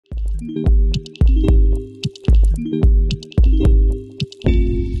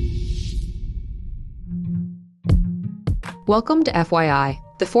Welcome to FYI,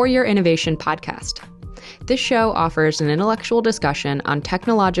 the For-Your Innovation podcast. This show offers an intellectual discussion on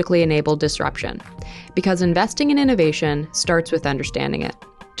technologically enabled disruption, because investing in innovation starts with understanding it.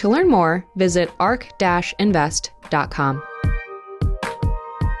 To learn more, visit arc-invest.com.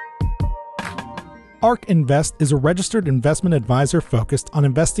 ARC Invest is a registered investment advisor focused on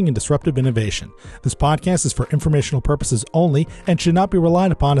investing in disruptive innovation. This podcast is for informational purposes only and should not be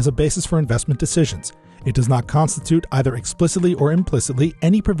relied upon as a basis for investment decisions. It does not constitute, either explicitly or implicitly,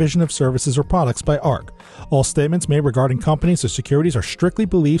 any provision of services or products by ARC. All statements made regarding companies or securities are strictly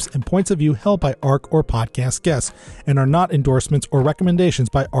beliefs and points of view held by ARC or podcast guests, and are not endorsements or recommendations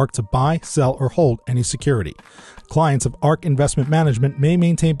by ARC to buy, sell, or hold any security. Clients of ARC Investment Management may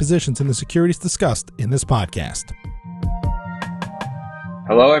maintain positions in the securities discussed in this podcast.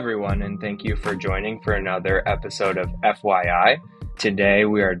 Hello, everyone, and thank you for joining for another episode of FYI. Today,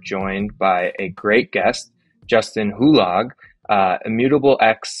 we are joined by a great guest, Justin Hulog, Immutable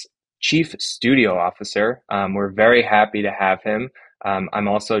X Chief Studio Officer. We're very happy to have him. I'm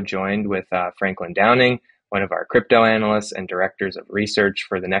also joined with Franklin Downing, one of our crypto analysts and directors of research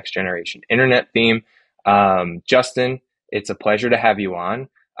for the Next Generation Internet theme. Justin, it's a pleasure to have you on.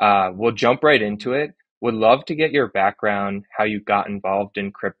 We'll jump right into it. Would love to get your background, how you got involved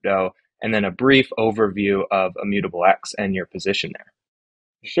in crypto, and then a brief overview of Immutable X and your position there.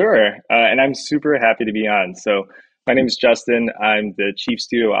 Sure. And I'm super happy to be on. So my name is Justin. I'm the Chief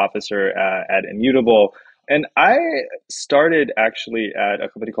Studio Officer at Immutable. And I started actually at a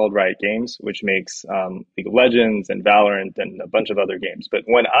company called Riot Games, which makes League of Legends and Valorant and a bunch of other games. But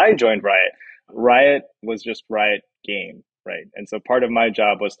when I joined Riot, Riot was just Riot Game, right? And so part of my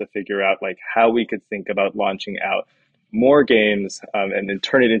job was to figure out like how we could think about launching out more games and then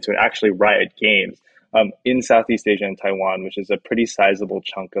turn it into actually Riot Games in Southeast Asia and Taiwan, which is a pretty sizable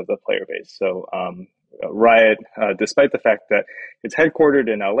chunk of the player base. So Riot, despite the fact that it's headquartered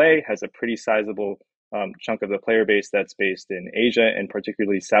in LA, has a pretty sizable chunk of the player base that's based in Asia, and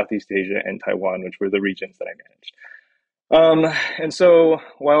particularly Southeast Asia and Taiwan, which were the regions that I managed. And so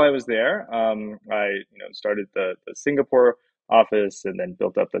while I was there, I started the Singapore office and then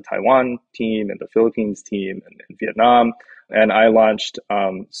built up the Taiwan team and the Philippines team and Vietnam. And I launched,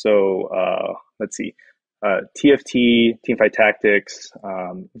 TFT, Teamfight Tactics,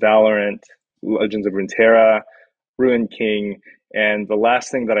 Valorant, Legends of Runeterra, Ruin King. And the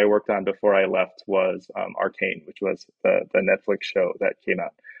last thing that I worked on before I left was Arcane, which was the Netflix show that came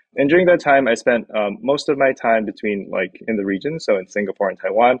out. And during that time, I spent most of my time between in the region, so in Singapore and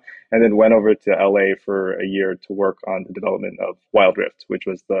Taiwan, and then went over to LA for a year to work on the development of Wild Rift, which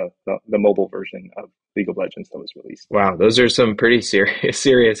was the mobile version of League of Legends that was released. Wow, those are some pretty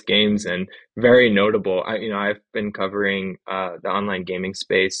serious games and very notable. I've been covering the online gaming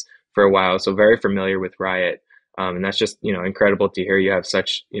space for a while, so very familiar with Riot, and that's just incredible to hear you have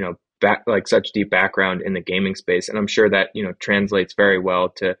such such deep background in the gaming space. And I'm sure that, translates very well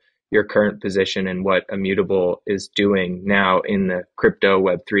to your current position and what Immutable is doing now in the crypto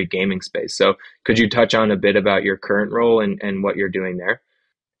Web3 gaming space. So could you touch on a bit about your current role and what you're doing there?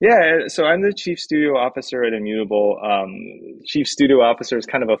 Yeah, so I'm the Chief Studio Officer at Immutable. Chief Studio Officer is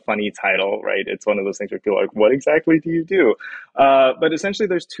kind of a funny title, right? It's one of those things where people are like, what exactly do you do? But essentially,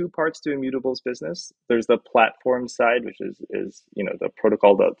 there's two parts to Immutable's business. There's the platform side, which is the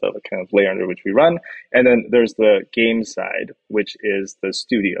protocol, the kind of layer under which we run. And then there's the game side, which is the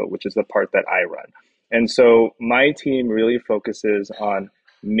studio, which is the part that I run. And so my team really focuses on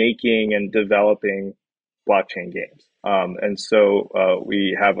making and developing blockchain games. And so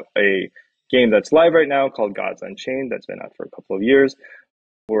we have a game that's live right now called Gods Unchained that's been out for a couple of years.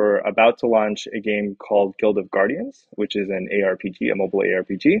 We're about to launch a game called Guild of Guardians, which is an ARPG, a mobile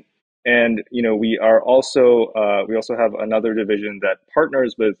ARPG. And we also have another division that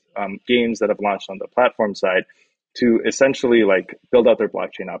partners with games that have launched on the platform side to essentially build out their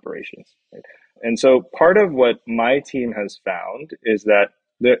blockchain operations. Right? And so part of what my team has found is that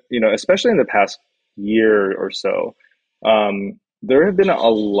especially in the past year or so, there have been a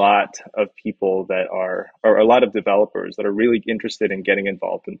lot of people or a lot of developers that are really interested in getting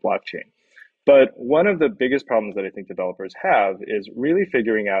involved in blockchain. But one of the biggest problems that I think developers have is really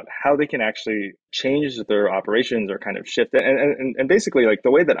figuring out how they can actually change their operations or kind of shift it. And basically,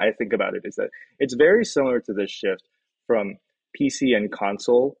 the way that I think about it is that it's very similar to this shift from PC and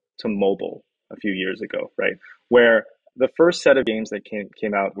console to mobile a few years ago, right? Where the first set of games that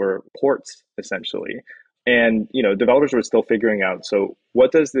came out were ports, essentially. And, developers were still figuring out, so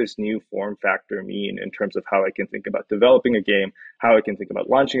what does this new form factor mean in terms of how I can think about developing a game, how I can think about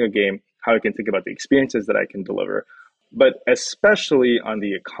launching a game, how I can think about the experiences that I can deliver, but especially on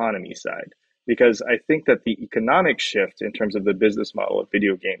the economy side, because I think that the economic shift in terms of the business model of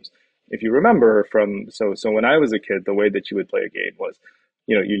video games, if you remember so when I was a kid, the way that you would play a game was,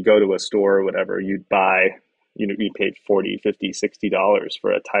 you'd go to a store or whatever, you'd buy, you paid $40, $50, $60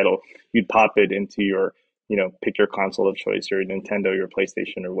 for a title. You'd pop it into your, pick your console of choice, your Nintendo, your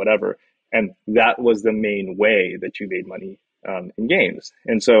PlayStation or whatever. And that was the main way that you made money in games.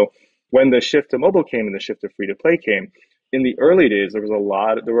 And so when the shift to mobile came and the shift to free to play came, in the early days, there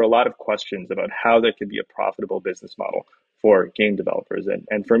were a lot of questions about how that could be a profitable business model for game developers.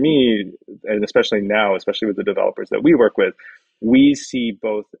 And for me, and especially now, especially with the developers that we work with, we see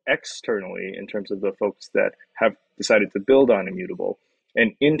both externally in terms of the folks that have decided to build on Immutable,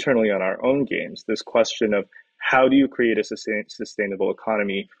 and internally on our own games, this question of how do you create a sustainable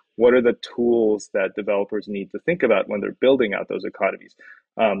economy? What are the tools that developers need to think about when they're building out those economies?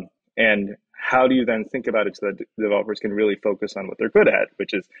 And how do you then think about it so that developers can really focus on what they're good at,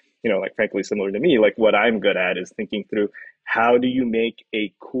 which is, frankly, similar to me, like what I'm good at is thinking through how do you make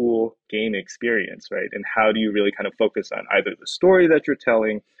a cool game experience, right? And how do you really kind of focus on either the story that you're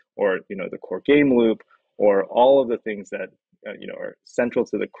telling or, the core game loop or all of the things that, are central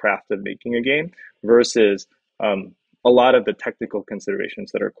to the craft of making a game versus a lot of the technical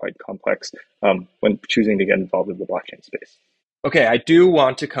considerations that are quite complex when choosing to get involved in the blockchain space. Okay, I do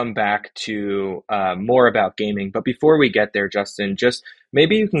want to come back to more about gaming, but before we get there, Justin, just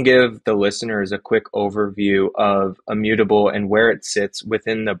maybe you can give the listeners a quick overview of Immutable and where it sits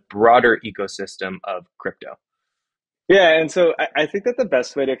within the broader ecosystem of crypto. Yeah, and so I think that the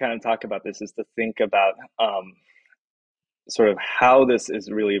best way to kind of talk about this is to think about sort of how this is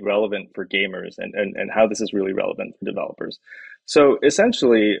really relevant for gamers and how this is really relevant for developers. So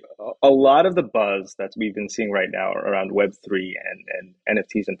essentially, a lot of the buzz that we've been seeing right now around Web3 and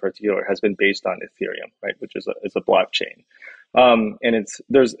NFTs in particular has been based on Ethereum, right, which is a blockchain. And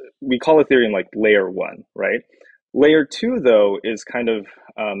we call Ethereum like layer one, right? Layer two, though, is kind of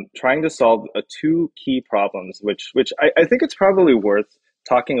trying to solve two key problems, which I think it's probably worth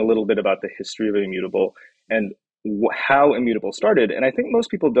talking a little bit about the history of Immutable and how Immutable started. And I think most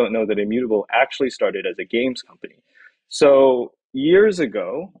people don't know that Immutable actually started as a games company. So years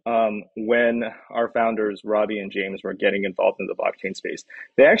ago, when our founders, Robbie and James, were getting involved in the blockchain space,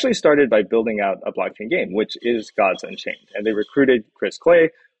 they actually started by building out a blockchain game, which is Gods Unchained. And they recruited Chris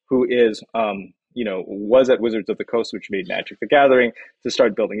Clay, who is, was at Wizards of the Coast, which made Magic the Gathering, to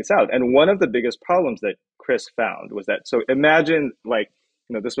start building this out. And one of the biggest problems that Chris found was that, so imagine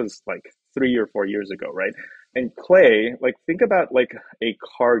this was like 3 or 4 years ago, right? And Clay, think about a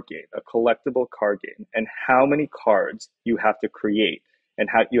card game, a collectible card game, and how many cards you have to create and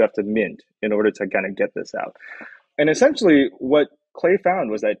how you have to mint in order to kind of get this out. And essentially what Clay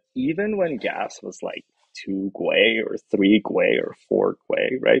found was that even when gas was like 2 gwei or 3 gwei or 4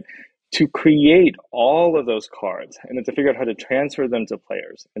 gwei, right? To create all of those cards and then to figure out how to transfer them to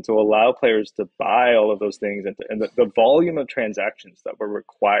players and to allow players to buy all of those things and the volume of transactions that were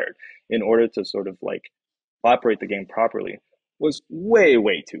required in order to sort of operate the game properly was way,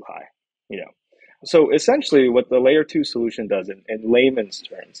 way too high, So essentially what the layer 2 solution does in layman's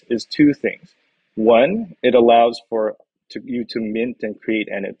terms is 2 things. One, it allows for you to mint and create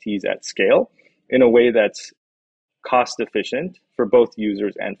NFTs at scale in a way that's cost efficient for both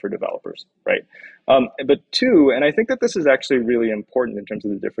users and for developers, right? But 2, and I think that this is actually really important in terms of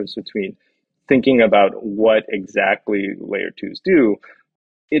the difference between thinking about what exactly layer 2s do,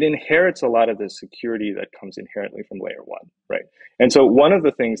 it inherits a lot of the security that comes inherently from layer 1, right? And so one of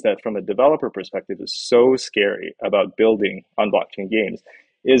the things that from a developer perspective is so scary about building on blockchain games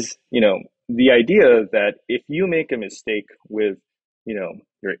is, the idea that if you make a mistake with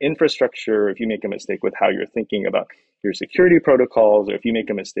your infrastructure, if you make a mistake with how you're thinking about your security protocols, or if you make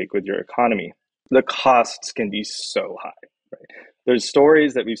a mistake with your economy, the costs can be so high, right? There's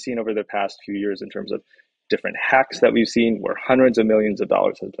stories that we've seen over the past few years in terms of different hacks that we've seen where hundreds of millions of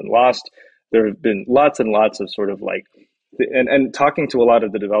dollars have been lost. There have been lots and lots of sort of and talking to a lot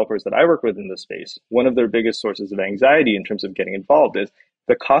of the developers that I work with in this space, one of their biggest sources of anxiety in terms of getting involved is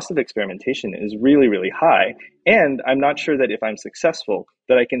the cost of experimentation is really, really high. And I'm not sure that if I'm successful,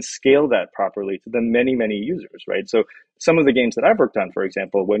 that I can scale that properly to the many, many users, right? So some of the games that I've worked on, for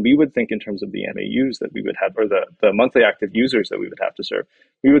example, when we would think in terms of the MAUs that we would have, or the monthly active users that we would have to serve,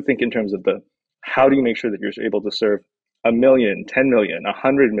 we would think in terms of how do you make sure that you're able to serve 1 million, 10 million,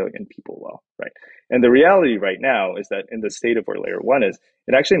 100 million people well, right? And the reality right now is that in the state of where layer one is,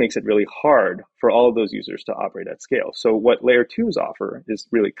 it actually makes it really hard for all of those users to operate at scale. So what layer twos offer is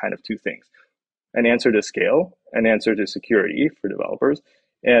really kind of two things: an answer to scale, an answer to security for developers,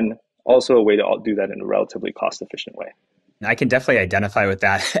 and also a way to do that in a relatively cost-efficient way. I can definitely identify with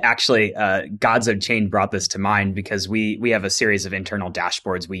that. Actually, Gods of Chain brought this to mind because we have a series of internal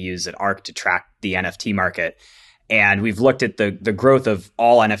dashboards we use at Arc to track the NFT market. And we've looked at the growth of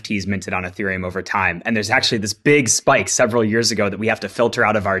all NFTs minted on Ethereum over time. And there's actually this big spike several years ago that we have to filter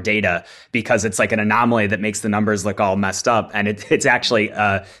out of our data because it's like an anomaly that makes the numbers look all messed up. And it's actually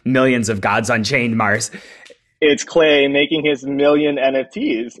millions of Gods Unchained, Mars. It's Clay making his million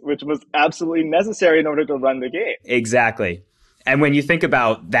NFTs, which was absolutely necessary in order to run the game. Exactly. And when you think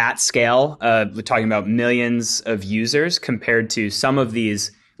about that scale, we're talking about millions of users compared to some of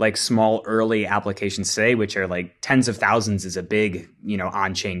these like small early applications today, which are like tens of thousands, is a big,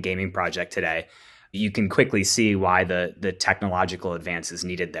 on-chain gaming project today. You can quickly see why the technological advance is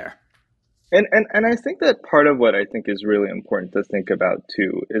needed there. And I think that part of what I think is really important to think about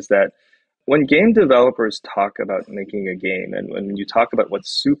too is that when game developers talk about making a game, and when you talk about what's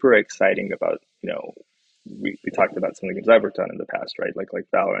super exciting about, we talked about some of the games I've worked on in the past, right? Like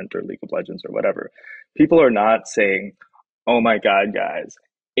Valorant or League of Legends or whatever. People are not saying, oh my God, guys,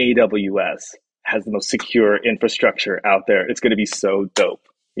 AWS has the most secure infrastructure out there. It's going to be so dope.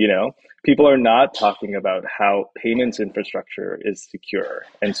 People are not talking about how payments infrastructure is secure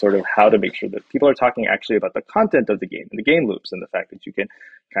and sort of how to make sure that people are talking actually about the content of the game and the game loops and the fact that you can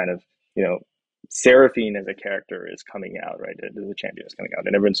kind of, Seraphine as a character is coming out, right? The champion is coming out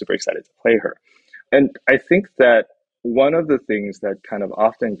and everyone's super excited to play her. And I think that one of the things that kind of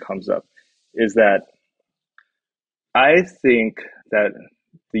often comes up is that I think that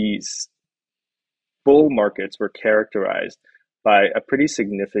these bull markets were characterized by a pretty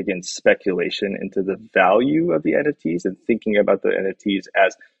significant speculation into the value of the NFTs and thinking about the NFTs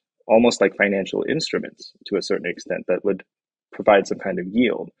as almost like financial instruments to a certain extent that would provide some kind of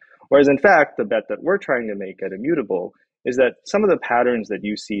yield. Whereas in fact, the bet that we're trying to make at Immutable is that some of the patterns that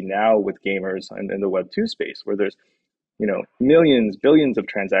you see now with gamers in the Web2 space, where there's millions, billions of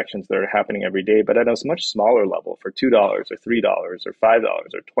transactions that are happening every day, but at a much smaller level for $2 or $3 or $5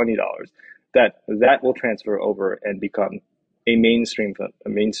 or $20, that will transfer over and become a mainstream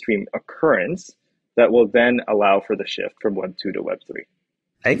occurrence that will then allow for the shift from Web 2 to Web 3.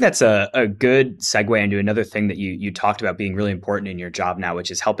 I think that's a good segue into another thing that you talked about being really important in your job now, which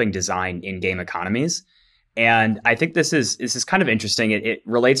is helping design in-game economies. And I think this is kind of interesting. It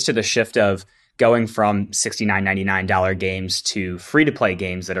relates to the shift of going from $69.99 games to free-to-play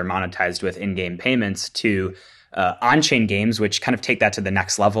games that are monetized with in-game payments to on-chain games, which kind of take that to the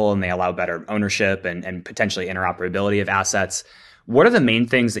next level and they allow better ownership and potentially interoperability of assets. What are the main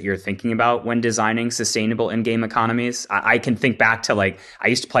things that you're thinking about when designing sustainable in-game economies? I can think back to I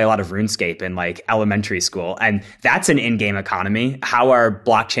used to play a lot of RuneScape in elementary school, and that's an in-game economy. How are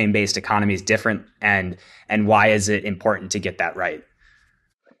blockchain-based economies different, and why is it important to get that right?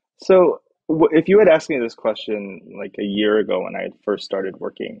 So if you had asked me this question like a year ago when I had first started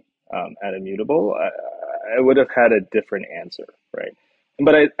working at Immutable, I would have had a different answer, right?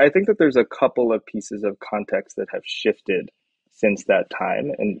 But I think that there's a couple of pieces of context that have shifted since that time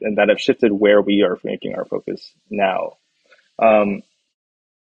and that have shifted where we are making our focus now. I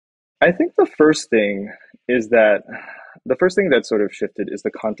think the first thing that sort of shifted is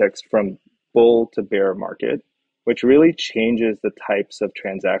the context from bull to bear market, which really changes the types of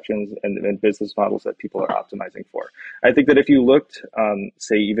transactions and business models that people are optimizing for. I think that if you looked,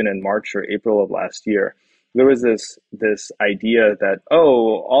 say, even in March or April of last year, there was this idea that,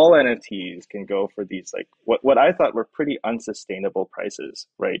 all NFTs can go for these, what I thought were pretty unsustainable prices,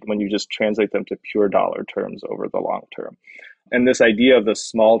 right? When you just translate them to pure dollar terms over the long term. And this idea of the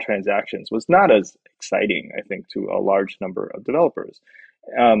small transactions was not as exciting, I think, to a large number of developers.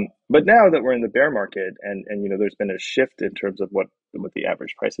 But now that we're in the bear market and there's been a shift in terms of what the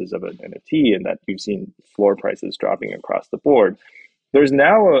average prices of an NFT and that you've seen floor prices dropping across the board, there's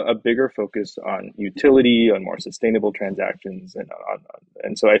now a bigger focus on utility, on more sustainable transactions,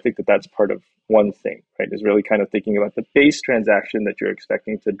 and so I think that that's part of one thing, right? Is really kind of thinking about the base transaction that you're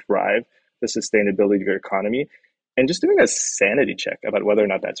expecting to drive the sustainability of your economy, and just doing a sanity check about whether or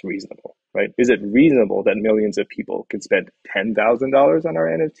not that's reasonable, right? Is it reasonable that millions of people could spend $10,000 on our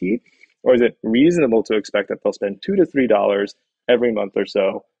NFT, or is it reasonable to expect that they'll spend $2 to $3 every month or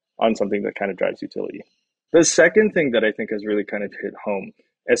so on something that kind of drives utility? The second thing that I think has really kind of hit home,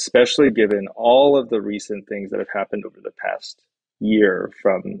 especially given all of the recent things that have happened over the past year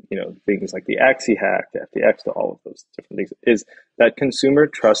from, things like the Axie hack to FTX to all of those different things is that consumer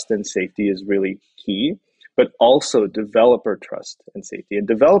trust and safety is really key, but also developer trust and safety. And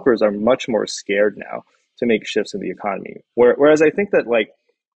developers are much more scared now to make shifts in the economy. Whereas I think that like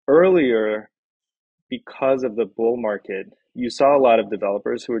earlier, because of the bull market, you saw a lot of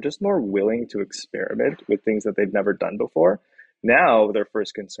developers who were just more willing to experiment with things that they've never done before. Now their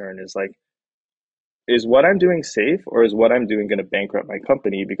first concern is like, is what I'm doing safe, or is what I'm doing going to bankrupt my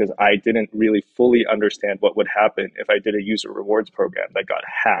company because I didn't really fully understand what would happen if I did a user rewards program that got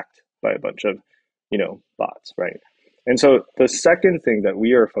hacked by a bunch of, bots, right? And so the second thing that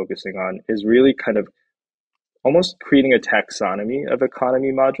we are focusing on is really kind of almost creating a taxonomy of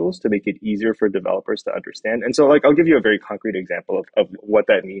economy modules to make it easier for developers to understand. And so like, I'll give you a very concrete example of what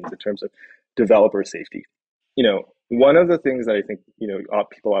that means in terms of developer safety. One of the things that I think,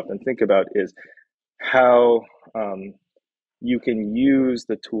 people often think about is how you can use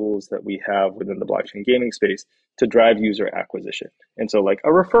the tools that we have within the blockchain gaming space to drive user acquisition. And so like a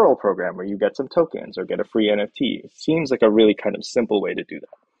referral program where you get some tokens or get a free NFT seems like a really kind of simple way to do that.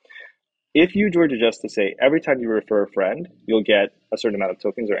 If you were to just to say every time you refer a friend, you'll get a certain amount of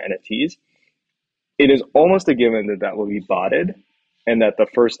tokens or NFTs, it is almost a given that will be botted, and that the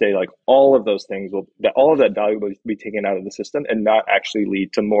first day, like all of those things all of that value will be taken out of the system and not actually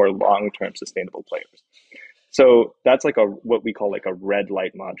lead to more long-term sustainable players. So that's like what we call like a red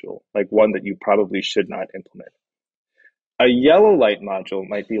light module, like one that you probably should not implement. A yellow light module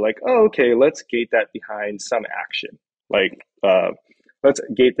might be like, oh, okay, let's gate that behind some action. Like, let's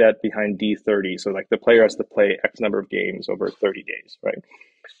gate that behind D30. So like the player has to play X number of games over 30 days, right?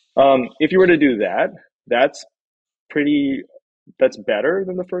 If you were to do that, that's better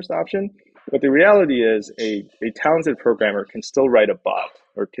than the first option. But the reality is a talented programmer can still write a bot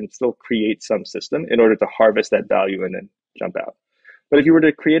or can still create some system in order to harvest that value and then jump out. But if you were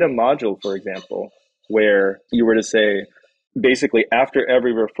to create a module, for example, where you were to say, basically after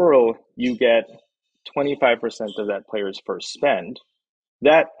every referral, you get 25% of that player's first spend,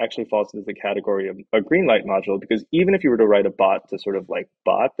 that actually falls into the category of a green light module, because even if you were to write a bot to sort of like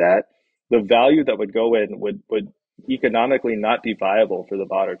bot that, the value that would go in would economically not be viable for the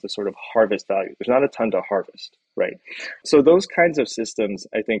botter to sort of harvest value. There's not a ton to harvest, right? So those kinds of systems,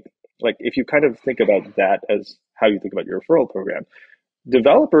 I think, like if you kind of think about that as how you think about your referral program,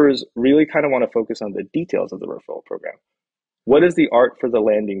 developers really kind of want to focus on the details of the referral program. What is the art for the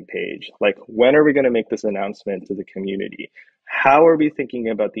landing page? Like, when are we going to make this announcement to the community? How are we thinking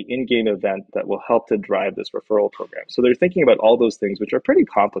about the in-game event that will help to drive this referral program? So they're thinking about all those things, which are pretty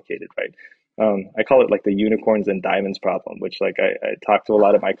complicated, right? I call it like the unicorns and diamonds problem, which like I talk to a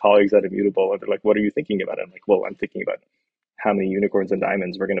lot of my colleagues at Immutable, and they're like, what are you thinking about? I'm like, well, I'm thinking about how many unicorns and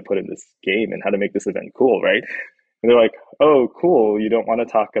diamonds we're going to put in this game and how to make this event cool, right? And they're like, oh, cool. You don't want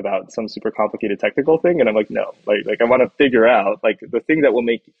to talk about some super complicated technical thing? And I'm like, no, like I want to figure out like the thing that will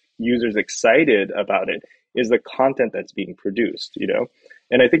make users excited about it is the content that's being produced,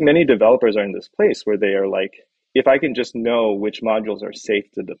 And I think many developers are in this place where they are like, if I can just know which modules are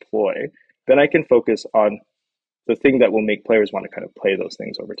safe to deploy, then I can focus on the thing that will make players want to kind of play those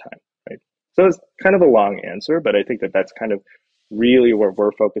things over time, right? So it's kind of a long answer, but I think that that's kind of really where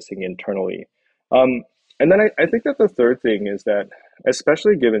we're focusing internally. And then I think that the third thing is that,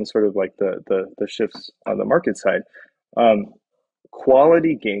 especially given sort of like the shifts on the market side,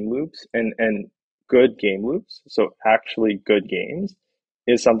 quality game loops and good game loops, so actually good games,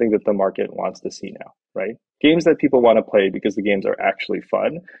 is something that the market wants to see now, right? Games that people want to play because the games are actually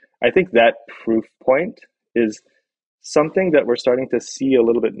fun. I think that proof point is something that we're starting to see a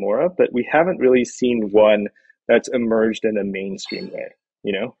little bit more of, but we haven't really seen one that's emerged in a mainstream way,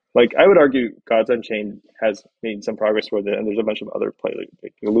 Like I would argue Gods Unchained has made some progress toward it, and there's a bunch of other players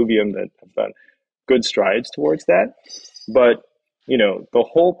like Illuvium that have done good strides towards that. But, the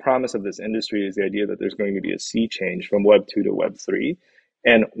whole promise of this industry is the idea that there's going to be a sea change from Web 2 to Web 3.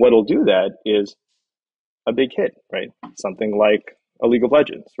 And what'll do that is a big hit, right? Something like a League of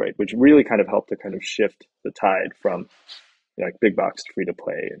Legends, right? Which really kind of helped to kind of shift the tide from like big box to free to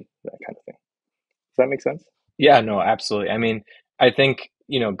play and that kind of thing. Does that make sense? Yeah, no, absolutely. I mean, I think,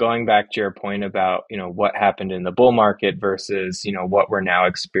 going back to your point about, what happened in the bull market versus, what we're now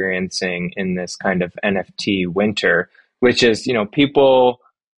experiencing in this kind of NFT winter, which is, people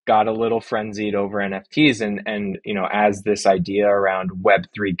got a little frenzied over NFTs and, as this idea around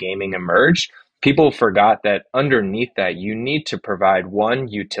Web3 gaming emerged, people forgot that underneath that, you need to provide one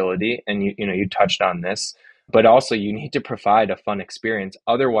utility, and you touched on this, but also you need to provide a fun experience.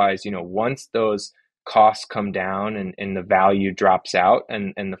 Otherwise, once those costs come down and the value drops out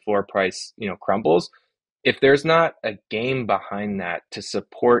and the floor price, crumbles, if there's not a game behind that to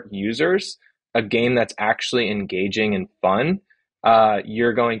support users, a game that's actually engaging and fun,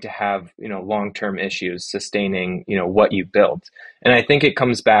 you're going to have, long-term issues sustaining, what you built. And I think it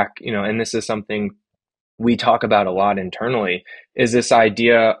comes back, and this is something we talk about a lot internally, is this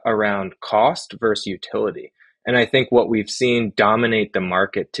idea around cost versus utility. And I think what we've seen dominate the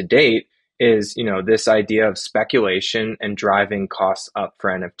market to date is, this idea of speculation and driving costs up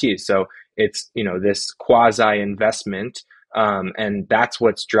for NFTs. So it's, this quasi investment, and that's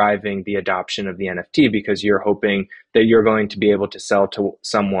what's driving the adoption of the NFT, because you're hoping that you're going to be able to sell to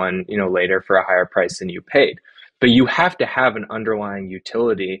someone, later for a higher price than you paid. But you have to have an underlying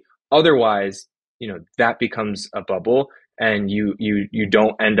utility. Otherwise, that becomes a bubble, and you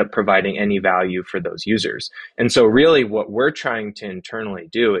don't end up providing any value for those users. And so really what we're trying to internally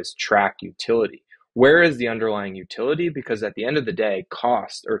do is track utility. Where is the underlying utility? Because at the end of the day,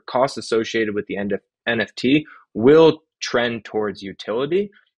 cost associated with the NFT will trend towards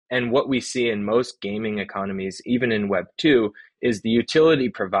utility. And what we see in most gaming economies, even in Web 2, is the utility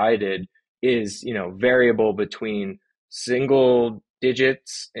provided is, variable between single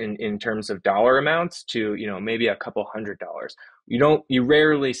digits in terms of dollar amounts to, maybe a couple $100. You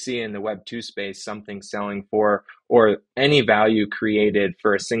rarely see in the Web 2 space something selling for, or any value created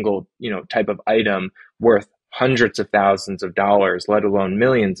for a single, type of item worth hundreds of thousands of dollars, let alone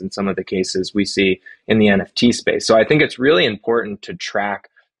millions in some of the cases we see in the NFT space. So I think it's really important to track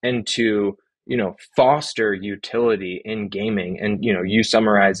and to, foster utility in gaming. And, you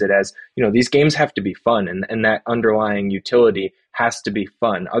summarize it as, these games have to be fun, and that underlying utility has to be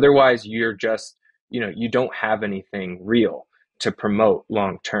fun. Otherwise, you're just, you don't have anything real to promote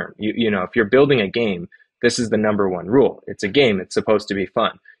long term. If you're building a game, this is the number one rule. It's a game. It's supposed to be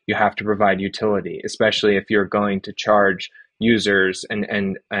fun. You have to provide utility, especially if you're going to charge users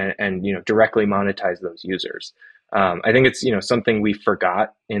and directly monetize those users. I think it's, something we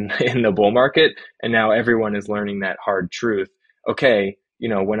forgot in the bull market, and now everyone is learning that hard truth. Okay,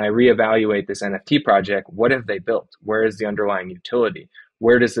 when I reevaluate this NFT project, what have they built? Where is the underlying utility?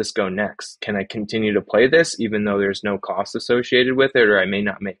 Where does this go next? Can I continue to play this even though there's no cost associated with it, or I may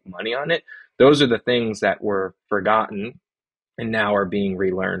not make money on it? Those are the things that were forgotten and now are being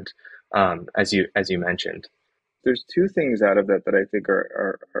relearned, as you mentioned. There's two things out of that I think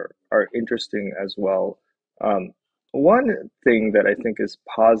are interesting as well. One thing that I think is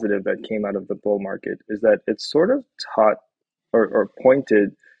positive that came out of the bull market is that it sort of taught or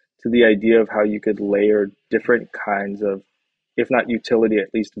pointed to the idea of how you could layer different kinds of, if not utility,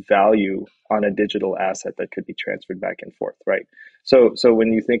 at least value on a digital asset that could be transferred back and forth, right? So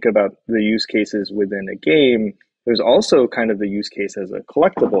when you think about the use cases within a game, there's also kind of the use case as a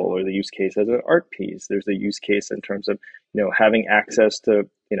collectible, or the use case as an art piece. There's the use case in terms of, having access to,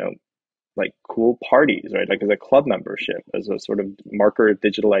 like cool parties, right? Like as a club membership, as a sort of marker of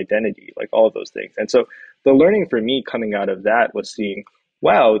digital identity, like all of those things. And so the learning for me coming out of that was seeing,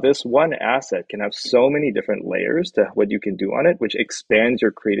 wow, this one asset can have so many different layers to what you can do on it, which expands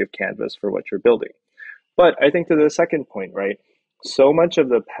your creative canvas for what you're building. But I think to the second point, right? So much of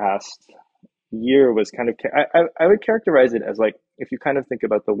the past year was kind of, I would characterize it as like, if you kind of think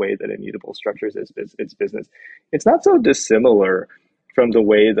about the way that Immutable structures its business, it's not so dissimilar from the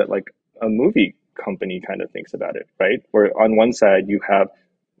way that like a movie company kind of thinks about it, right? Where on one side you have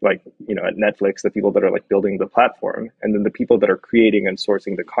like, at Netflix, the people that are like building the platform, and then the people that are creating and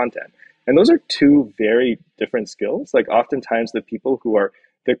sourcing the content. And those are two very different skills. Like oftentimes the people who are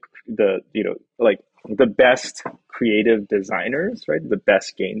like the best creative designers, right? The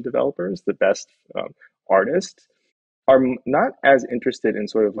best game developers, the best artists are not as interested in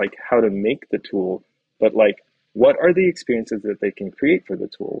sort of like how to make the tool, but like, what are the experiences that they can create for the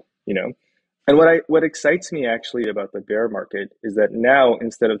tool, And what excites me actually about the bear market is that now,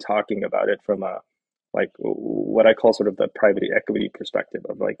 instead of talking about it from a, like what I call sort of the private equity perspective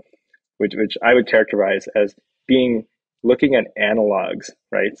of like, which I would characterize as looking at analogs,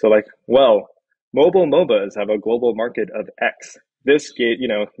 right? So like, well, mobile MOBAs have a global market of X. This game,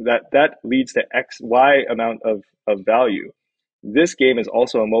 that leads to X, Y amount of value. This game is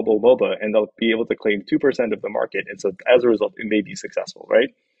also a mobile MOBA, and they'll be able to claim 2% of the market. And so as a result, it may be successful, right?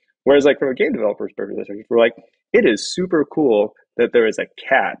 Whereas like from a game developer's perspective, we're like, it is super cool that there is a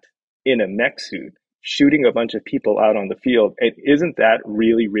cat in a mech suit shooting a bunch of people out on the field. And isn't that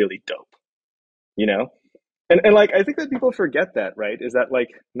really, really dope? And like, I think that people forget that, right? Is that like,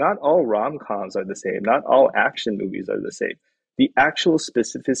 not all rom-coms are the same. Not all action movies are the same. The actual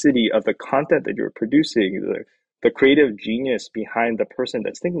specificity of the content that you're producing, the creative genius behind the person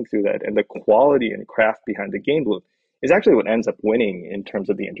that's thinking through that, and the quality and craft behind the game loop is actually what ends up winning in terms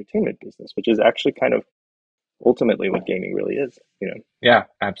of the entertainment business, which is actually kind of ultimately what gaming really is, you know? Yeah,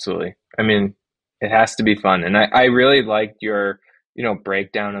 absolutely. I mean, it has to be fun. And I really liked your,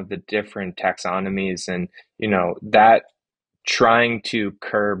 breakdown of the different taxonomies and, that trying to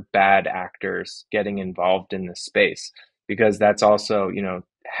curb bad actors getting involved in the space, because that's also,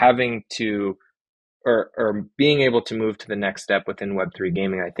 having to or being able to move to the next step within Web3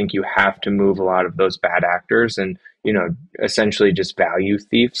 gaming. I think you have to move a lot of those bad actors and, essentially just value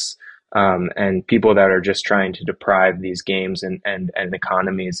thieves, and people that are just trying to deprive these games and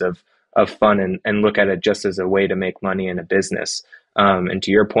economies of fun and look at it just as a way to make money in a business. And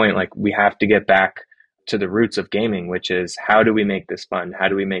to your point, like, we have to get back to the roots of gaming, which is, how do we make this fun? How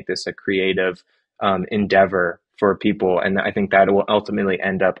do we make this a creative endeavor for people? And I think that will ultimately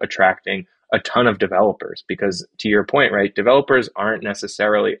end up attracting a ton of developers, because to your point, right, developers aren't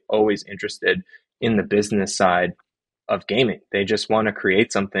necessarily always interested in the business side of gaming. They just want to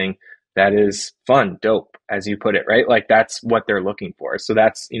create something that is fun, dope, as you put it, right? Like, that's what they're looking for. So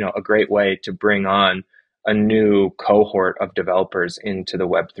that's, a great way to bring on a new cohort of developers into the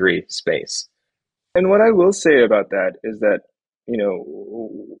Web3 space. And what I will say about that is that,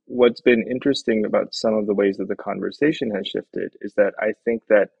 what's been interesting about some of the ways that the conversation has shifted is that I think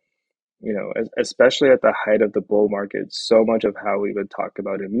that, especially at the height of the bull market, so much of how we would talk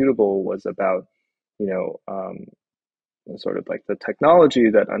about Immutable was about, sort of like the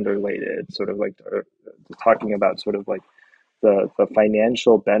technology that underlaid it, sort of like talking about sort of like the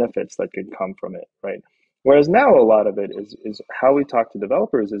financial benefits that could come from it, right? Whereas now a lot of it is how we talk to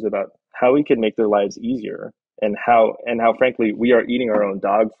developers is about how we can make their lives easier, and how frankly we are eating our own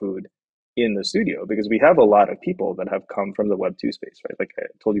dog food in the studio, because we have a lot of people that have come from the Web2 space, right? Like I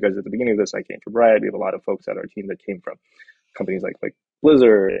told you guys at the beginning of this, I came from Riot. We have a lot of folks at our team that came from companies like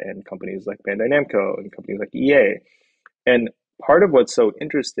Blizzard and companies like Bandai Namco and companies like EA. And part of what's so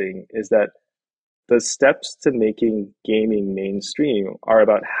interesting is that the steps to making gaming mainstream are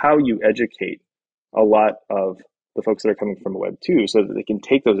about how you educate a lot of the folks that are coming from Web 2 so that they can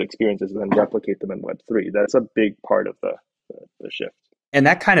take those experiences and then replicate them in Web 3. That's a big part of the shift. And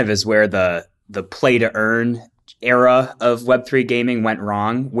that kind of is where the play to earn era of Web3 gaming went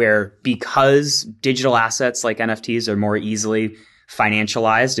wrong, where because digital assets like NFTs are more easily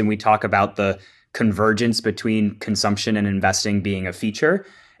financialized, and we talk about the convergence between consumption and investing being a feature,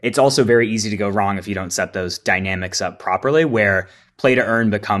 it's also very easy to go wrong if you don't set those dynamics up properly, where play to earn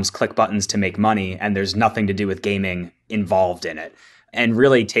becomes click buttons to make money, and there's nothing to do with gaming involved in it. And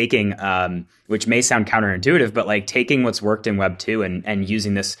really taking, which may sound counterintuitive, but like taking what's worked in Web 2 and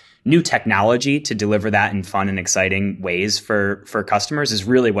using this new technology to deliver that in fun and exciting ways for customers is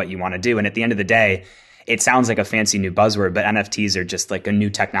really what you want to do. And at the end of the day, it sounds like a fancy new buzzword, but NFTs are just like a new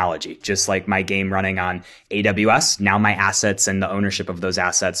technology. Just like my game running on AWS, now my assets and the ownership of those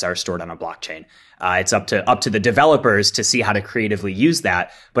assets are stored on a blockchain. It's up to the developers to see how to creatively use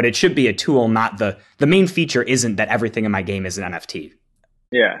that, but it should be a tool, not the main feature isn't that everything in my game is an NFT.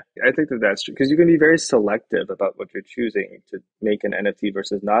 Yeah, I think that's true, because you can be very selective about what you're choosing to make an NFT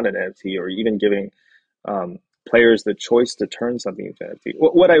versus not an NFT, or even giving players the choice to turn something into an NFT.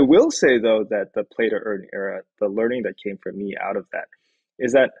 What I will say, though, that the play to earn era, the learning that came from me out of that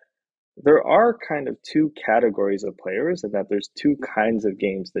is that there are kind of two categories of players, and that there's two kinds of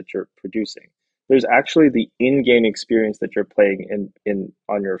games that you're producing. There's actually the in-game experience that you're playing in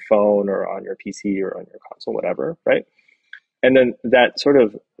on your phone or on your PC or on your console, whatever, right? And then that sort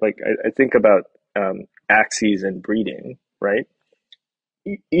of like, I think about axes and breeding, right?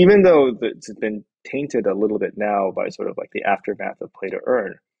 Even though it's been tainted a little bit now by sort of like the aftermath of play to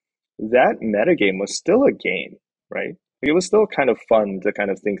earn, that metagame was still a game, right? It was still kind of fun to kind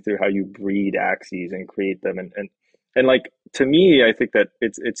of think through how you breed axes and create them. And like, to me, I think that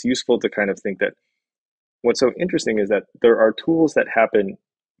it's useful to kind of think that what's so interesting is that there are tools that happen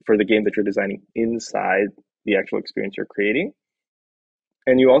for the game that you're designing inside the actual experience you're creating.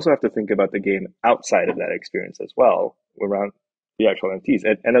 And you also have to think about the game outside of that experience as well, around the actual NFTs.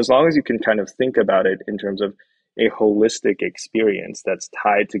 And as long as you can kind of think about it in terms of a holistic experience that's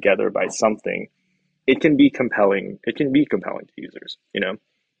tied together by something, it can be compelling. It can be compelling to users, you know?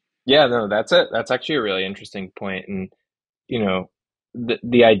 Yeah, no, that's actually a really interesting point. And,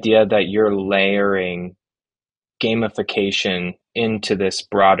 the idea that you're layering gamification into this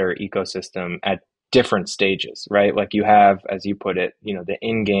broader ecosystem at different stages, right? Like, you have, as you put it, the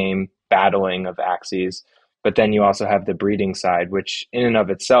in-game battling of axes, but then you also have the breeding side, which in and of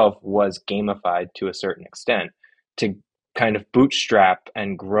itself was gamified to a certain extent to kind of bootstrap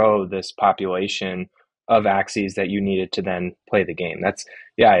and grow this population of axes that you needed to then play the game.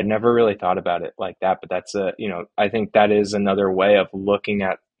 I had never really thought about it like that, but that's I think that is another way of looking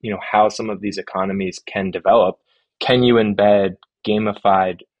at, how some of these economies can develop, can you embed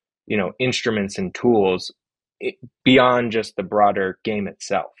gamified, instruments and tools beyond just the broader game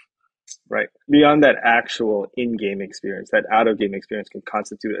itself? Right. Beyond that actual in-game experience, that out-of-game experience can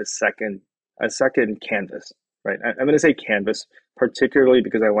constitute a second canvas, right? I'm going to say canvas, particularly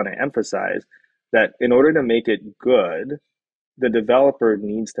because I want to emphasize that in order to make it good, the developer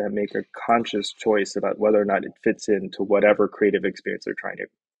needs to make a conscious choice about whether or not it fits into whatever creative experience they're trying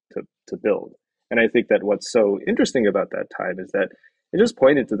to build. And I think that what's so interesting about that time is that it just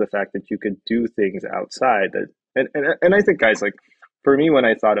pointed to the fact that you could do things outside that, and I think, guys, like, for me, when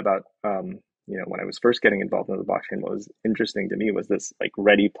I thought about, when I was first getting involved in the blockchain, what was interesting to me was this like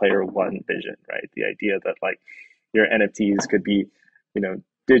Ready Player One vision, right? The idea that like your NFTs could be,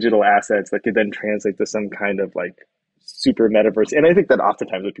 digital assets that could then translate to some kind of like super metaverse. And I think that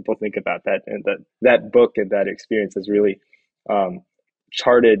oftentimes when people think about that, and that book and that experience has really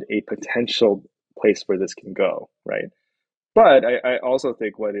charted a potential place where this can go, right? But I also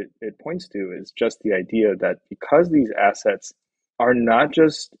think what it points to is just the idea that because these assets are not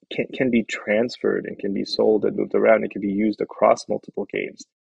just can be transferred and can be sold and moved around, it can be used across multiple games.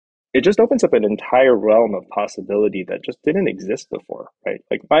 It just opens up an entire realm of possibility that just didn't exist before, right?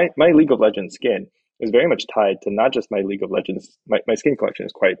 Like my League of Legends skin is very much tied to not just my League of Legends. My skin collection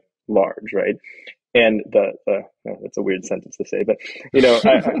is quite large, right? And that's a weird sentence to say, but but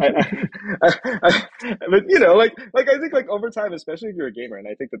I think like over time, especially if you're a gamer, and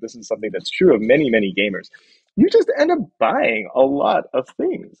I think that this is something that's true of many, many gamers, you just end up buying a lot of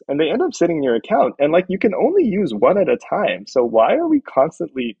things and they end up sitting in your account, and like you can only use one at a time. So why are we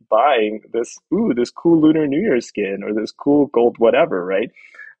constantly buying this cool Lunar New Year skin or this cool gold whatever, right?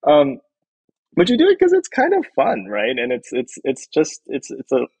 But you do it because it's kind of fun, right? And it's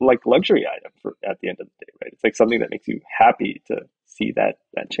a like luxury item at the end of the day, right? It's like something that makes you happy to see that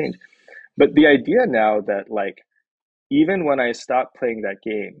change. But the idea now that like even when I stop playing that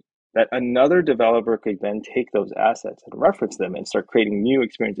game, that another developer could then take those assets and reference them and start creating new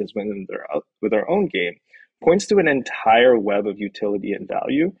experiences with their own game points to an entire web of utility and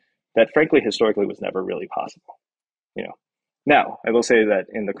value that frankly historically was never really possible. Now, I will say that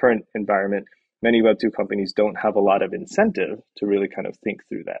in the current environment, many Web2 companies don't have a lot of incentive to really kind of think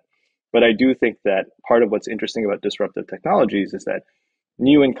through that. But I do think that part of what's interesting about disruptive technologies is that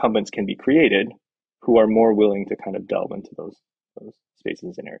new incumbents can be created who are more willing to kind of delve into those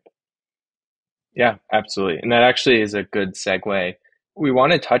spaces and areas. Yeah, absolutely. And that actually is a good segue. We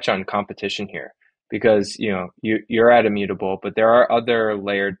want to touch on competition here because, you're at Immutable, but there are other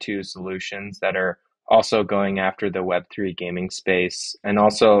layer 2 solutions that are also going after the Web3 gaming space, and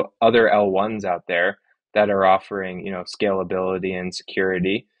also other L1s out there that are offering, scalability and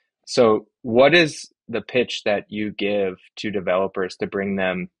security. So what is the pitch that you give to developers to bring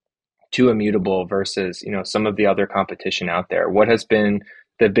them to Immutable versus, some of the other competition out there? What has been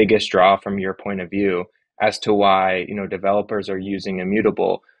the biggest draw from your point of view as to why, developers are using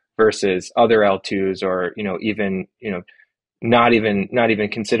Immutable versus other L2s, or, even, not even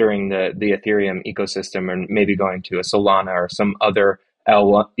considering the Ethereum ecosystem, and maybe going to a Solana or some other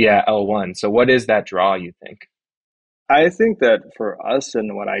L1. So what is that draw, you think? I think that for us,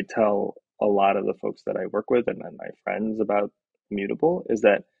 and what I tell a lot of the folks that I work with and my friends about Immutable, is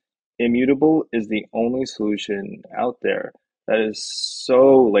that Immutable is the only solution out there that is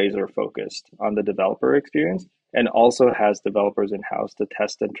so laser focused on the developer experience and also has developers in-house to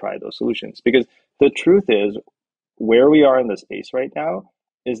test and try those solutions. Because the truth is, where we are in the space right now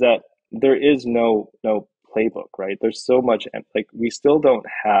is that there is no playbook, right? There's so much, like we still don't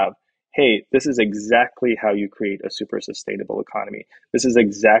have, hey, this is exactly how you create a super sustainable economy. This is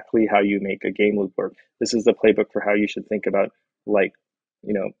exactly how you make a game loop work. This is the playbook for how you should think about like,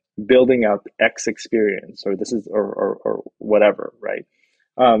 building out X experience, or this is, or whatever, right?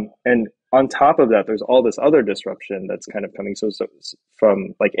 And on top of that, there's all this other disruption that's kind of coming. So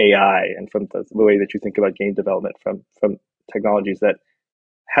from like AI and from the way that you think about game development from technologies that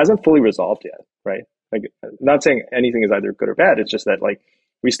hasn't fully resolved yet, right? Like, not saying anything is either good or bad. It's just that like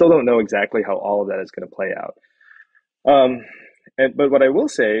we still don't know exactly how all of that is going to play out. But what I will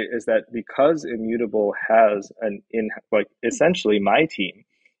say is that because Immutable has essentially my team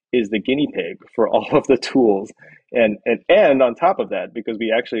is the guinea pig for all of the tools, and on top of that, because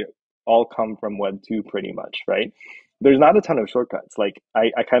we actually all come from Web 2 pretty much, right? There's not a ton of shortcuts. Like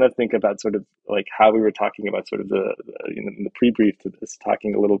I kind of think about sort of like how we were talking about sort of the in the pre-brief to this,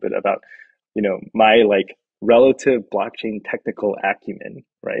 talking a little bit about my like relative blockchain technical acumen,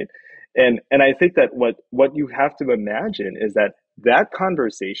 right? And I think that what you have to imagine is that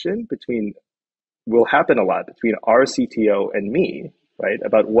conversation will happen a lot between our CTO and me, right?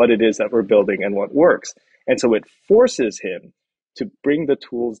 About what it is that we're building and what works. And so it forces him to bring the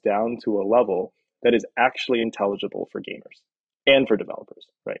tools down to a level that is actually intelligible for gamers and for developers,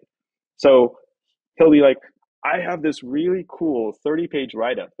 right? So he'll be like, I have this really cool 30-page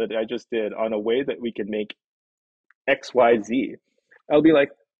write-up that I just did on a way that we can make X, Y, Z. I'll be like,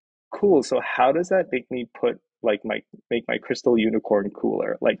 cool. So how does that make me make my crystal unicorn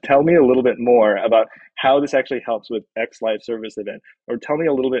cooler? Like, tell me a little bit more about how this actually helps with X live service event, or tell me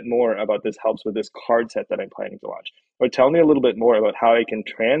a little bit more about this helps with this card set that I'm planning to launch, or tell me a little bit more about how I can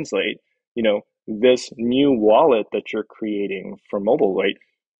translate, this new wallet that you're creating for mobile, right,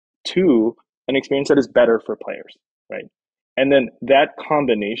 to an experience that is better for players, right? And then that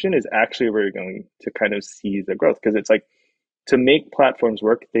combination is actually where you're going to kind of see the growth, because it's like, to make platforms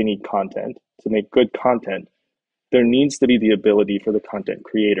work, they need content. To make good content, there needs to be the ability for the content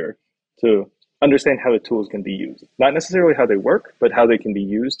creator to understand how the tools can be used. Not necessarily how they work, but how they can be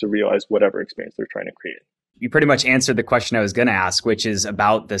used to realize whatever experience they're trying to create. You pretty much answered the question I was going to ask, which is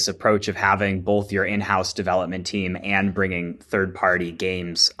about this approach of having both your in-house development team and bringing third-party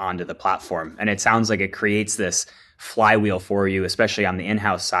games onto the platform. And it sounds like it creates this flywheel for you, especially on the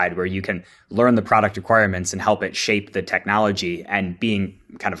in-house side, where you can learn the product requirements and help it shape the technology, and being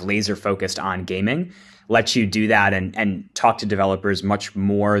kind of laser focused on gaming lets you do that and talk to developers much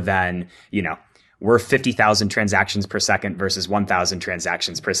more than, we're 50,000 transactions per second versus 1,000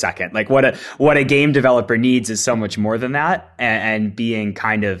 transactions per second. Like what a game developer needs is so much more than that. And being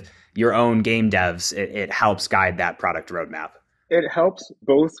kind of your own game devs, it helps guide that product roadmap. It helps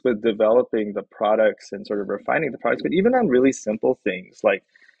both with developing the products and sort of refining the products, but even on really simple things like,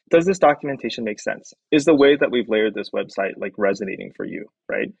 does this documentation make sense? Is the way that we've layered this website like resonating for you,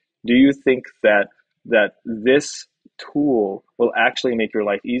 right? Do you think that this tool will actually make your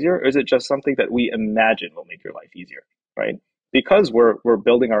life easier, or is it just something that we imagine will make your life easier, right? Because we're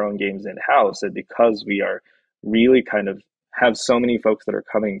building our own games in-house, and because we are really kind of have so many folks that are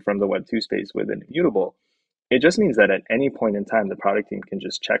coming from the Web2 space within Immutable, it just means that at any point in time, the product team can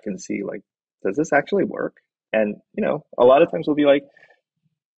just check and see, like, does this actually work? And, a lot of times we'll be like,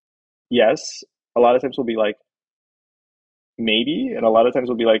 yes. A lot of times we'll be like, maybe. And a lot of times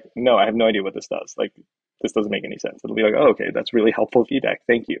we'll be like, no, I have no idea what this does. Like, this doesn't make any sense. It'll be like, oh, okay, that's really helpful feedback.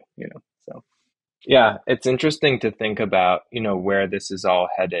 Thank you. So. Yeah, it's interesting to think about, where this is all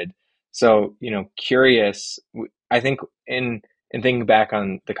headed. So, curious, I think in thinking back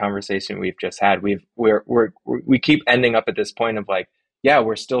on the conversation we've just had, we keep ending up at this point of like, yeah,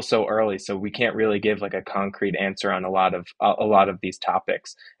 we're still so early, so we can't really give like a concrete answer on a lot of these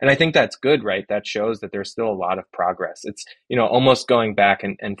topics. And I think that's good, right? That shows that there's still a lot of progress. It's, almost going back,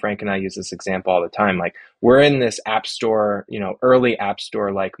 and Frank and I use this example all the time. Like, we're in this app store, early app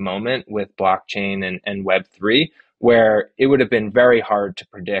store like moment with blockchain and Web3, where it would have been very hard to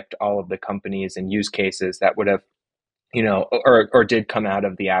predict all of the companies and use cases that would have, or did come out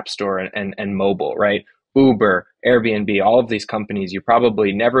of the app store and mobile, right? Uber, Airbnb, all of these companies you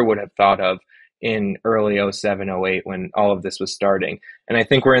probably never would have thought of in early 07, 08 when all of this was starting. And I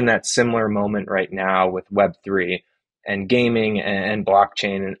think we're in that similar moment right now with Web3 and gaming and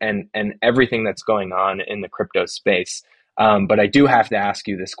blockchain and everything that's going on in the crypto space. But I do have to ask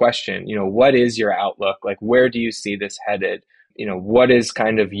you this question, what is your outlook? Like, where do you see this headed? What is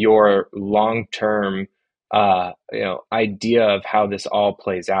kind of your long-term idea of how this all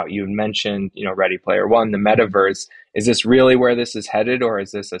plays out? You mentioned, Ready Player One, the metaverse. Is this really where this is headed, or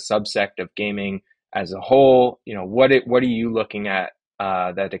is this a subsect of gaming as a whole? What are you looking at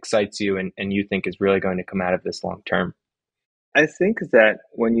that excites you and you think is really going to come out of this long term? I think that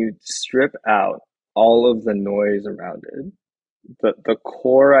when you strip out all of the noise around it, the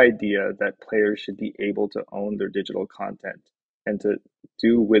core idea that players should be able to own their digital content and to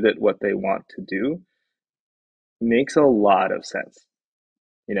do with it what they want to do makes a lot of sense,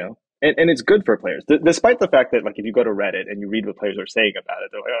 and it's good for players, despite the fact that, like, if you go to Reddit and you read what players are saying about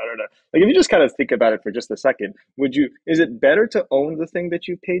it, they're like, oh, I don't know. Like, if you just kind of think about it for just a second, is it better to own the thing that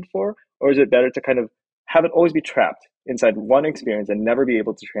you paid for, or is it better to kind of have it always be trapped inside one experience and never be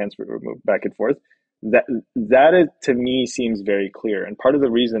able to transfer or move back and forth? That is, to me, seems very clear. And part of the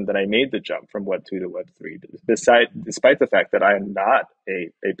reason that I made the jump from Web 2 to Web 3, despite the fact that I am not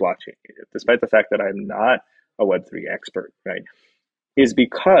a blockchain native, despite the fact that I'm not a Web3 expert, right, is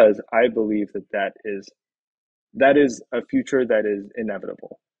because I believe that is a future that is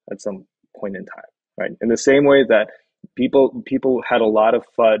inevitable at some point in time, right? In the same way that people had a lot of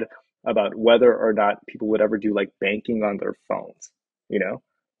FUD about whether or not people would ever do like banking on their phones,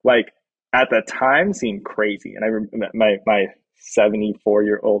 like at the time seemed crazy. And I remember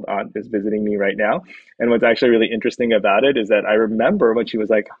 74-year-old aunt is visiting me right now. And what's actually really interesting about it is that I remember when she was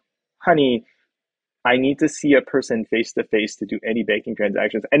like, honey, I need to see a person face to face to do any banking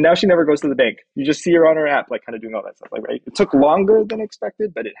transactions. And now she never goes to the bank. You just see her on her app, like kind of doing all that stuff. Like, right? It took longer than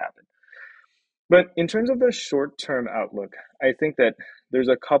expected, but it happened. But in terms of the short-term outlook, I think that there's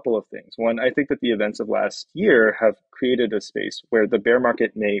a couple of things. One, I think that the events of last year have created a space where the bear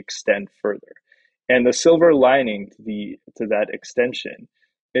market may extend further. And the silver lining to that extension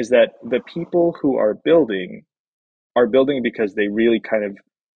is that the people who are building because they really kind of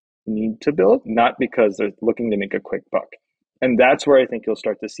need to build, not because they're looking to make a quick buck. And that's where I think you'll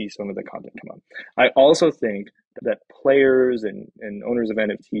start to see some of the content come up. I also think that players and owners of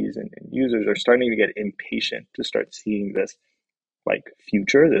NFTs and users are starting to get impatient to start seeing this like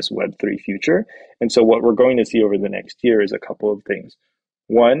future, this Web3 future. And so what we're going to see over the next year is a couple of things.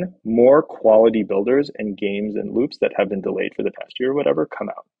 One, more quality builders and games and loops that have been delayed for the past year or whatever come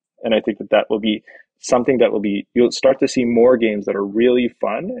out. And I think that will be something that will be, you'll start to see more games that are really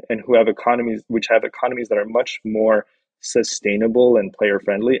fun and which have economies that are much more sustainable and player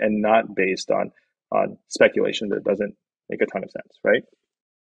friendly and not based on speculation that doesn't make a ton of sense, right?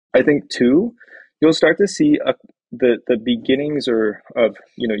 I think two, you'll start to see the beginnings of,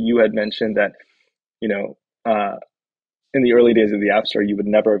 you had mentioned that, in the early days of the App Store, you would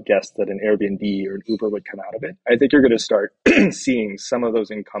never have guessed that an Airbnb or an Uber would come out of it. I think you're going to start seeing some of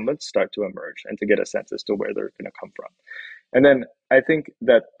those incumbents start to emerge and to get a sense as to where they're going to come from. And then I think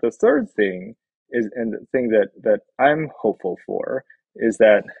that the third thing is, and the thing that I'm hopeful for, is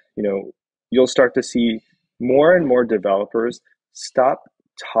that, you'll start to see more and more developers stop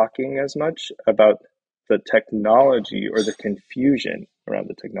talking as much about the technology or the confusion around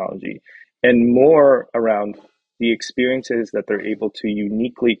the technology and more around the experiences that they're able to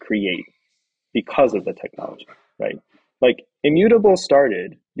uniquely create because of the technology, right? Like Immutable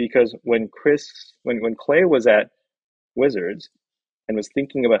started because when Clay was at Wizards and was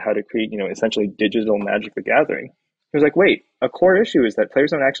thinking about how to create, essentially digital Magic the Gathering, he was like, wait, a core issue is that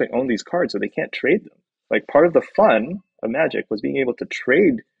players don't actually own these cards, so they can't trade them. Like part of the fun of Magic was being able to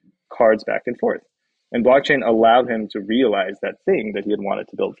trade cards back and forth. And blockchain allowed him to realize that thing that he had wanted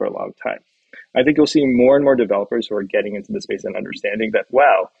to build for a long time. I think you'll see more and more developers who are getting into the space and understanding that,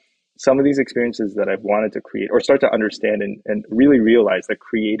 wow, some of these experiences that I've wanted to create, or start to understand and really realize the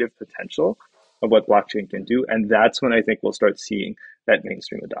creative potential of what blockchain can do. And that's when I think we'll start seeing that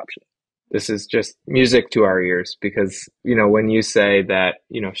mainstream adoption. This is just music to our ears because, when you say that,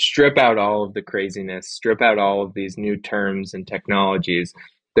 strip out all of the craziness, strip out all of these new terms and technologies,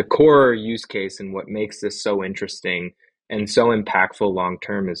 the core use case and what makes this so interesting and so impactful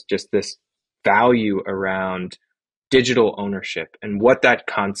long-term is just this value around digital ownership and what that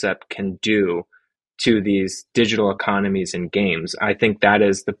concept can do to these digital economies and games. I think that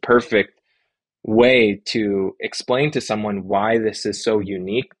is the perfect way to explain to someone why this is so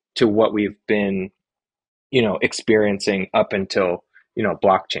unique to what we've been, experiencing up until,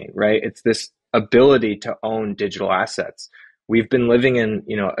 blockchain, right? It's this ability to own digital assets. We've been living in,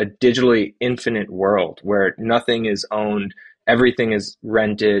 a digitally infinite world where nothing is owned, everything is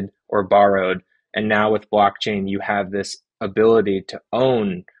rented or borrowed. And now with blockchain, you have this ability to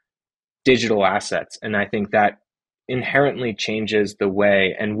own digital assets. And I think that inherently changes the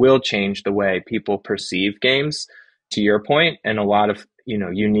way and will change the way people perceive games, to your point, and a lot of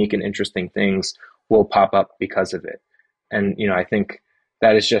unique and interesting things will pop up because of it. And I think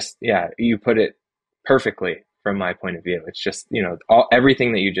that is just, you put it perfectly from my point of view. It's just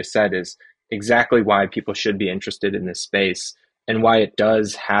everything that you just said is exactly why people should be interested in this space and why it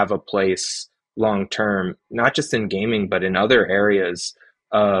does have a place long term, not just in gaming but in other areas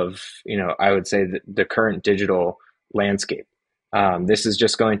of I would say the current digital landscape. This is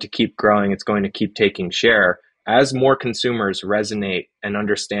just going to keep growing. It's going to keep taking share as more consumers resonate and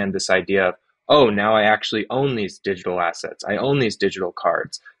understand this idea of, oh, now I actually own these digital assets. I own these digital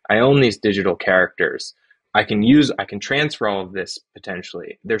cards. I own these digital characters. I can transfer all of this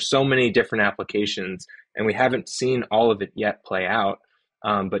potentially. There's so many different applications and we haven't seen all of it yet play out.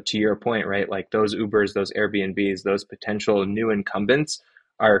 But to your point, right, like those Ubers, those Airbnbs, those potential new incumbents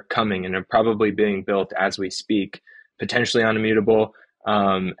are coming and are probably being built as we speak, potentially on Immutable.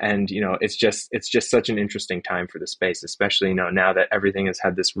 And it's just such an interesting time for the space, especially now that everything has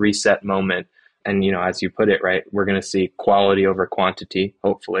had this reset moment. And as you put it, right, we're going to see quality over quantity.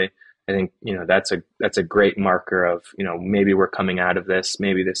 Hopefully, I think that's a great marker of maybe we're coming out of this.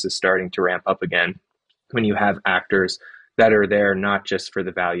 Maybe this is starting to ramp up again. When you have actors that are there not just for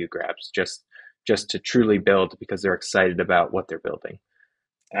the value grabs, just to truly build because they're excited about what they're building.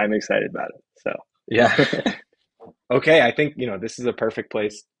 I'm excited about it. So yeah. Okay, I think, this is a perfect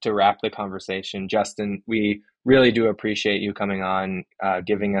place to wrap the conversation. Justin, we really do appreciate you coming on,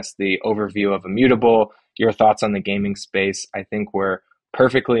 giving us the overview of Immutable, your thoughts on the gaming space. I think we're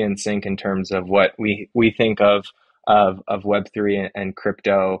perfectly in sync in terms of what we think of Web3 and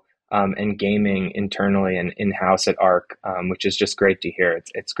crypto, and gaming internally and in-house at ARC, which is just great to hear.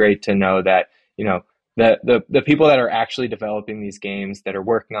 It's great to know that, the people that are actually developing these games, that are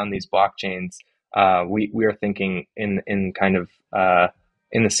working on these blockchains, we are thinking in kind of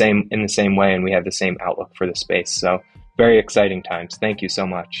in the same way, and we have the same outlook for the space. So very exciting times. Thank you so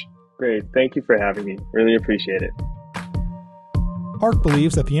much. Great. Thank you for having me. Really appreciate it. ARC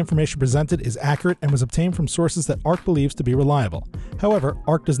believes that the information presented is accurate and was obtained from sources that ARC believes to be reliable. However,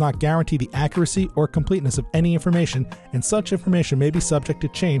 ARC does not guarantee the accuracy or completeness of any information, and such information may be subject to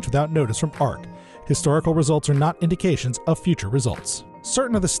change without notice from ARC. Historical results are not indications of future results.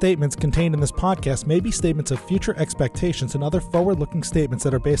 Certain of the statements contained in this podcast may be statements of future expectations and other forward-looking statements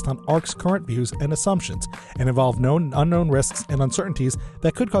that are based on ARC's current views and assumptions and involve known and unknown risks and uncertainties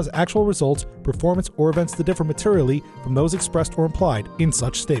that could cause actual results, performance, or events to differ materially from those expressed or implied in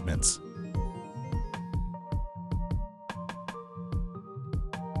such statements.